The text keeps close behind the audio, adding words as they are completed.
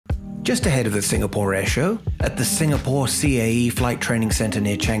Just ahead of the Singapore Air Show, at the Singapore CAE Flight Training Center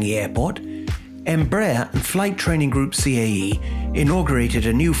near Changi Airport, Embraer and Flight Training Group CAE inaugurated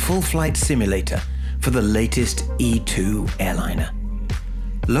a new full-flight simulator for the latest E2 airliner.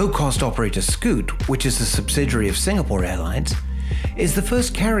 Low-cost operator Scoot, which is a subsidiary of Singapore Airlines, is the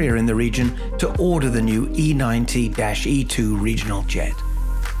first carrier in the region to order the new E90-E2 regional jet.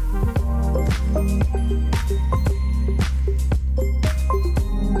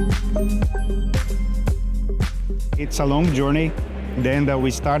 It's a long journey. Then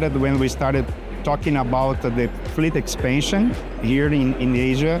when we started talking about the fleet expansion here in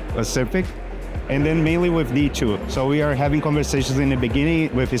Asia Pacific, and then mainly with D2. So we are having conversations in the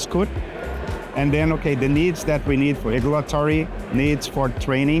beginning with Scoot, and then, okay, the needs that we need for regulatory needs, for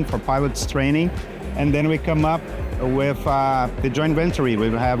training, for pilots training, and then we come up with the joint venture we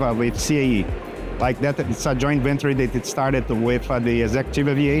have with CAE. Like that, it's a joint venture that it started with the executive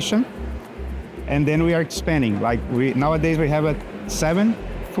aviation, and then we are expanding. Like nowadays we have 7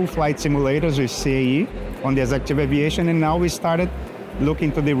 full flight simulators with CAE on the executive aviation, and now we started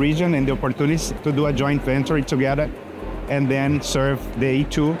looking to the region and the opportunities to do a joint venture together and then serve the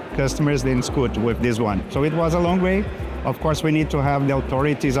E2 customers in Scoot with this one. So it was a long way. Of course, we need to have the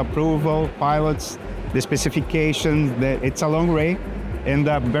authorities' approval, pilots, the specifications. It's a long way, and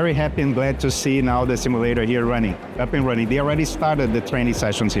I'm very happy and glad to see now the simulator here up and running. They already started the training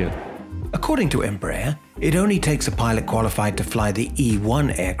sessions here. According to Embraer, it only takes a pilot qualified to fly the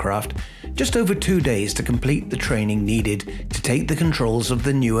E1 aircraft just over 2 days to complete the training needed to take the controls of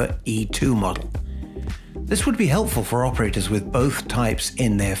the newer E2 model. This would be helpful for operators with both types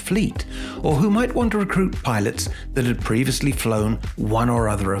in their fleet, or who might want to recruit pilots that had previously flown one or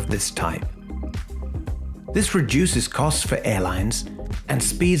other of this type. This reduces costs for airlines and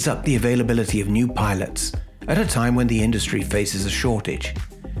speeds up the availability of new pilots at a time when the industry faces a shortage.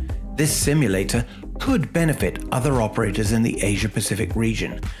 This simulator could benefit other operators in the Asia-Pacific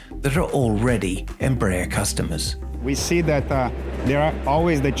region that are already Embraer customers. We see that there are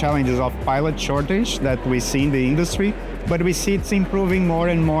always the challenges of pilot shortage that we see in the industry, but we see it's improving more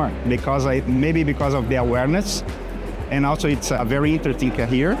and more maybe because of the awareness, and also it's a very interesting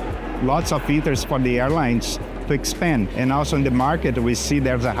career. Lots of interest for the airlines to expand, and also in the market we see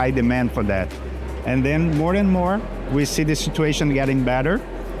there's a high demand for that. And then more and more we see the situation getting better,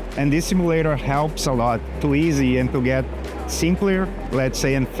 and this simulator helps a lot, too easy and to get simpler, let's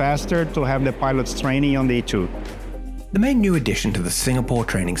say, and faster to have the pilots training on the E2. The main new addition to the Singapore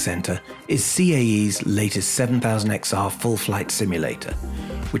Training Center is CAE's latest 7000XR full flight simulator,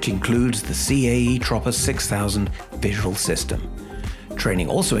 which includes the CAE Tropos 6000 visual system. Training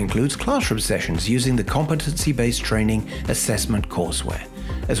also includes classroom sessions using the competency-based training assessment courseware,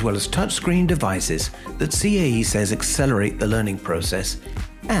 as well as touchscreen devices that CAE says accelerate the learning process,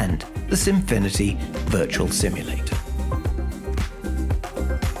 and the Simfinity virtual simulator.